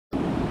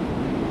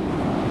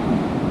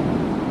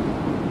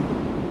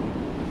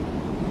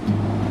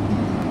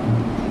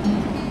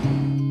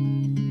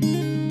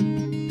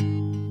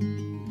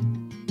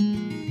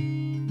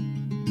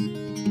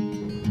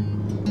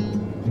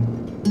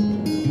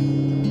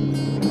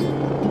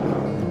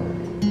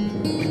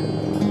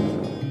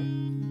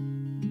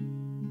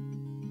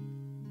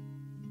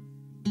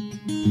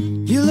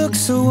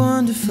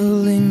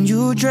wonderful in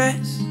your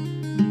dress.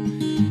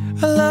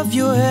 I love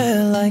your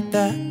hair like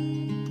that,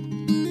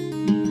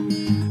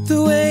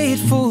 the way it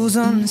falls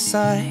on the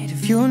side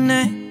of your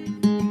neck,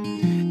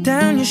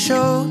 down your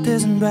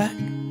shoulders and back.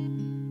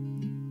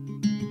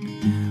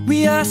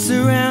 We are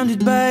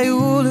surrounded by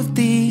all of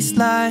these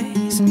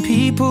lies, and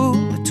people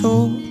that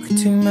talk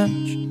too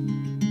much.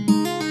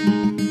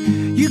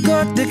 You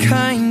got the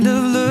kind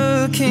of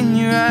look in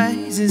your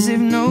eyes as if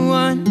no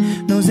one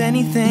knows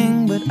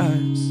anything but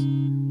us.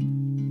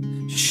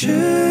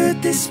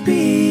 Should this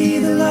be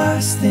the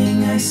last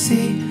thing I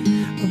see,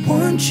 I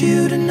want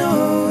you to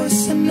know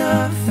it's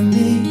enough for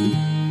me.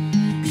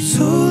 'Cause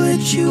all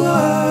that you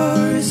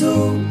are is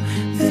all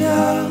that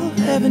I'll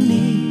ever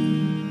need.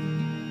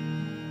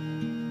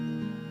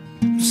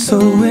 So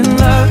in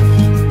love,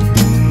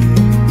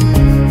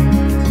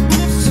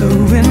 so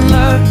in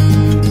love,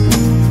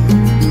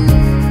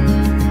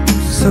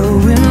 so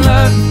in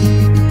love,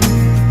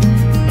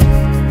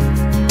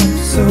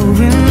 so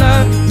in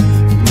love.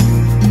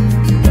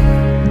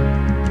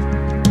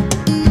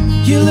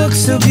 You look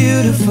so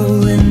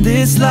beautiful in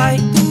this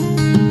light,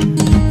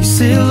 your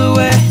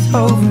silhouette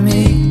over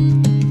me,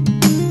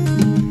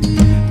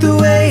 the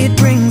way it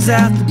brings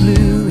out the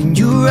blue in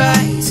your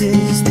eyes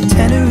is the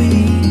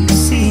Tenerife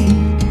Sea.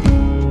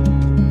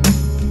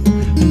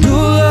 And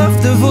all of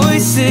the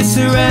voices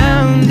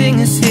surrounding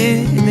us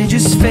here, they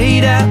just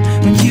fade out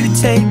when you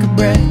take a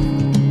breath.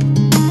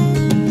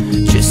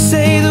 Just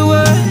say the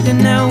word and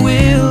now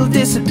we'll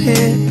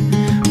disappear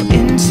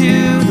into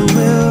the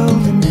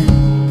wilderness.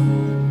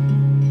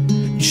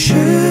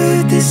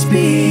 Should this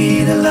be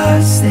the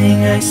last thing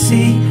I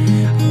see,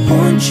 I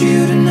want you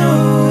to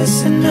know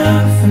it's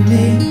enough for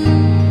me.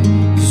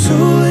 'Cause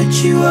all that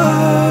you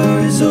are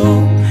is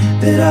all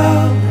that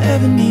I'll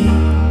ever need.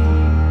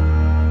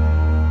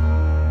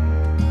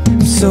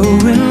 So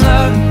in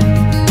love,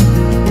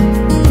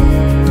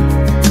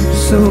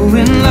 so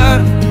in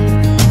love,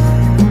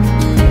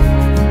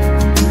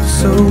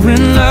 so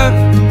in love,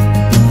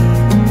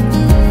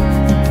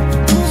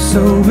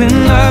 so in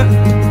love.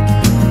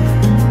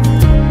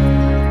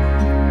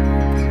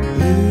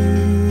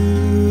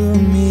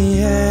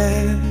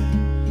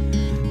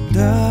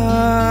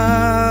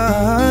 Darling,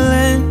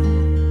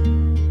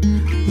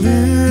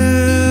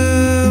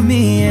 Lumiere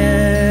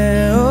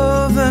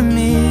over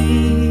me,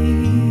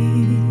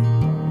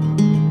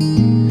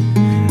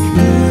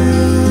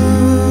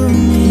 Lumiere,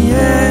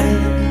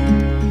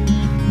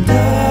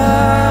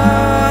 darling,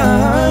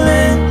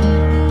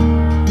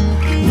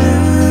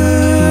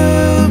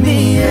 Lumiere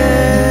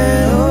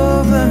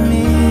over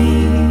me,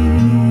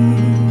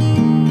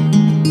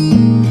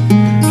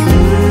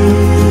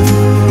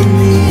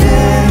 Lumiere.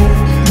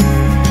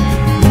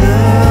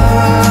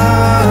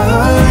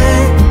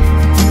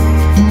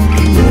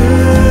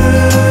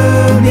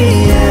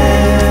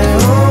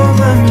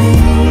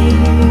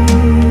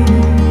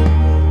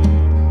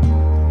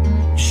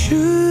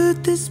 Should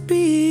this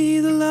be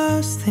the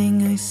last thing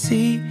I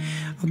see,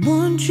 I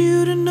want you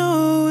to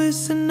know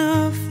it's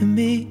enough for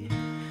me.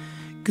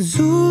 'Cause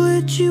all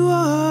that you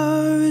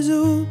are is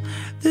all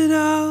that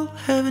I'll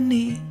ever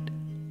need.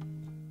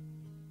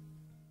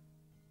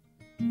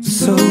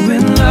 So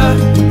in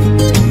love,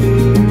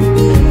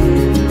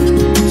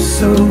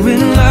 so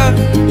in love,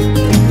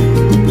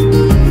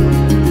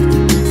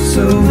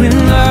 so in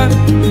love,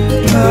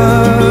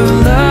 love,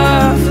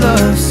 love,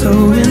 love, so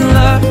in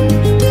love.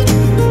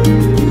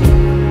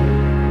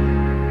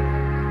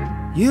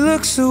 You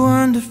look so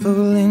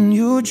wonderful in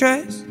your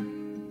dress,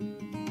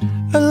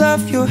 I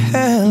love your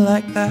hair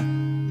like that.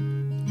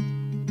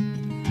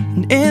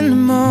 And in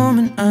the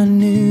moment I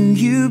knew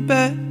you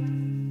best.